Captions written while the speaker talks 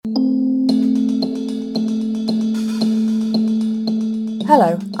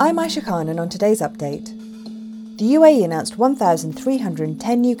Hello, I'm Aisha Khan, and on today's update, the UAE announced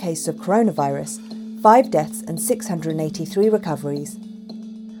 1,310 new cases of coronavirus, 5 deaths and 683 recoveries.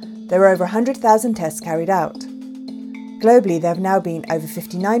 There were over 100,000 tests carried out. Globally, there have now been over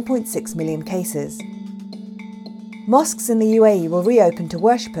 59.6 million cases. Mosques in the UAE will reopen to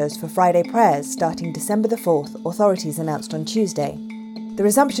worshippers for Friday prayers starting December the 4th, authorities announced on Tuesday. The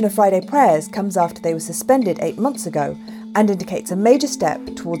resumption of Friday prayers comes after they were suspended 8 months ago and indicates a major step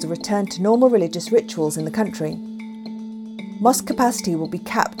towards a return to normal religious rituals in the country. Mosque capacity will be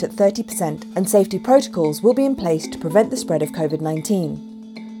capped at 30% and safety protocols will be in place to prevent the spread of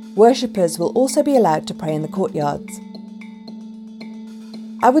COVID-19. Worshippers will also be allowed to pray in the courtyards.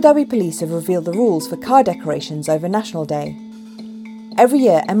 Abu Dhabi police have revealed the rules for car decorations over National Day. Every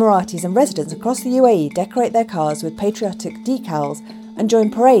year, Emiratis and residents across the UAE decorate their cars with patriotic decals and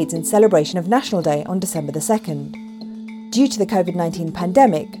join parades in celebration of National Day on December the 2nd. Due to the COVID-19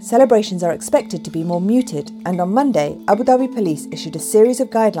 pandemic, celebrations are expected to be more muted, and on Monday, Abu Dhabi police issued a series of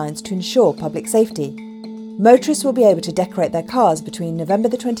guidelines to ensure public safety. Motorists will be able to decorate their cars between November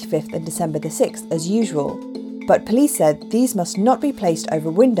the 25th and December the 6th as usual, but police said these must not be placed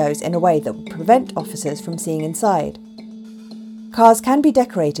over windows in a way that would prevent officers from seeing inside. Cars can be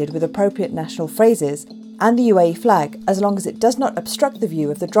decorated with appropriate national phrases and the UAE flag as long as it does not obstruct the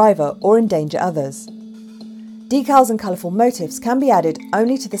view of the driver or endanger others. Decals and colourful motifs can be added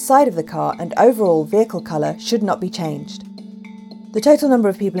only to the side of the car, and overall vehicle colour should not be changed. The total number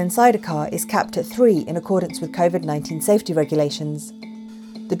of people inside a car is capped at 3 in accordance with COVID-19 safety regulations.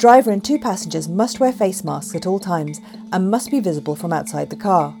 The driver and 2 passengers must wear face masks at all times and must be visible from outside the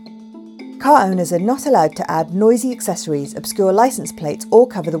car. Car owners are not allowed to add noisy accessories, obscure licence plates or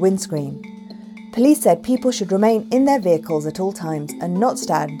cover the windscreen. Police said people should remain in their vehicles at all times and not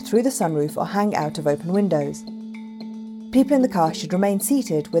stand through the sunroof or hang out of open windows. People in the car should remain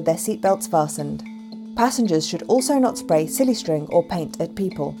seated with their seatbelts fastened. Passengers should also not spray silly string or paint at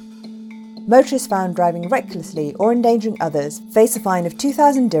people. Motorists found driving recklessly or endangering others face a fine of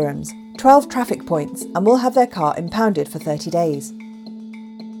 2,000 dirhams, 12 traffic points, and will have their car impounded for 30 days.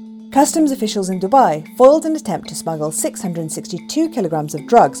 Customs officials in Dubai foiled an attempt to smuggle 662 kilograms of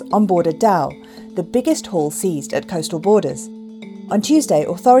drugs on board a dhow, the biggest haul seized at coastal borders. On Tuesday,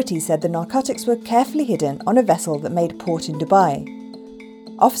 authorities said the narcotics were carefully hidden on a vessel that made port in Dubai.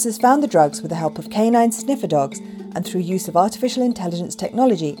 Officers found the drugs with the help of canine sniffer dogs and through use of artificial intelligence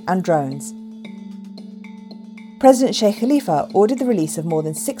technology and drones. President Sheikh Khalifa ordered the release of more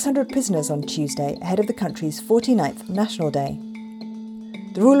than 600 prisoners on Tuesday ahead of the country's 49th National Day.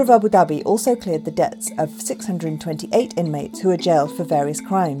 The ruler of Abu Dhabi also cleared the debts of 628 inmates who are jailed for various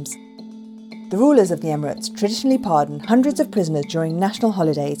crimes. The rulers of the Emirates traditionally pardon hundreds of prisoners during national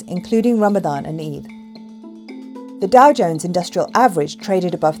holidays, including Ramadan and Eid. The Dow Jones Industrial Average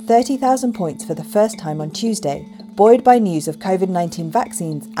traded above 30,000 points for the first time on Tuesday, buoyed by news of COVID-19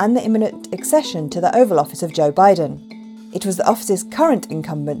 vaccines and the imminent accession to the Oval Office of Joe Biden. It was the office's current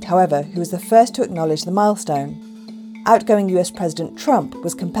incumbent, however, who was the first to acknowledge the milestone. Outgoing US President Trump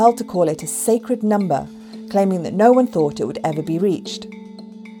was compelled to call it a sacred number, claiming that no one thought it would ever be reached.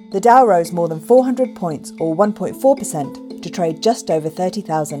 The Dow rose more than 400 points, or 1.4%, to trade just over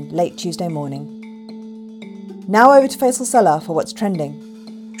 30,000 late Tuesday morning. Now over to Faisal Salah for what's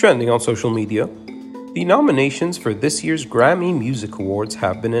trending. Trending on social media, the nominations for this year's Grammy Music Awards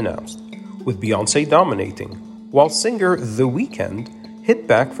have been announced, with Beyoncé dominating, while singer The Weeknd hit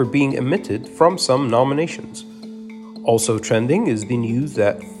back for being omitted from some nominations. Also trending is the news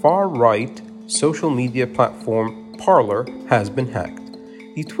that far-right social media platform Parler has been hacked.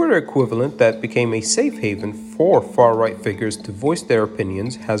 The Twitter equivalent that became a safe haven for far-right figures to voice their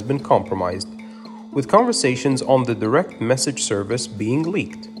opinions has been compromised, with conversations on the direct message service being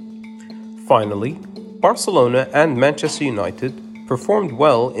leaked. Finally, Barcelona and Manchester United performed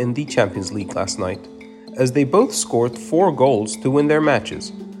well in the Champions League last night, as they both scored 4 goals to win their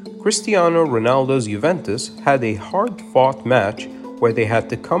matches. Cristiano Ronaldo's Juventus had a hard-fought match where they had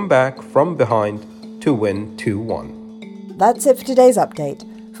to come back from behind to win 2-1. That's it for today's update.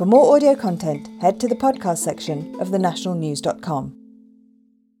 For more audio content, head to the podcast section of thenationalnews.com.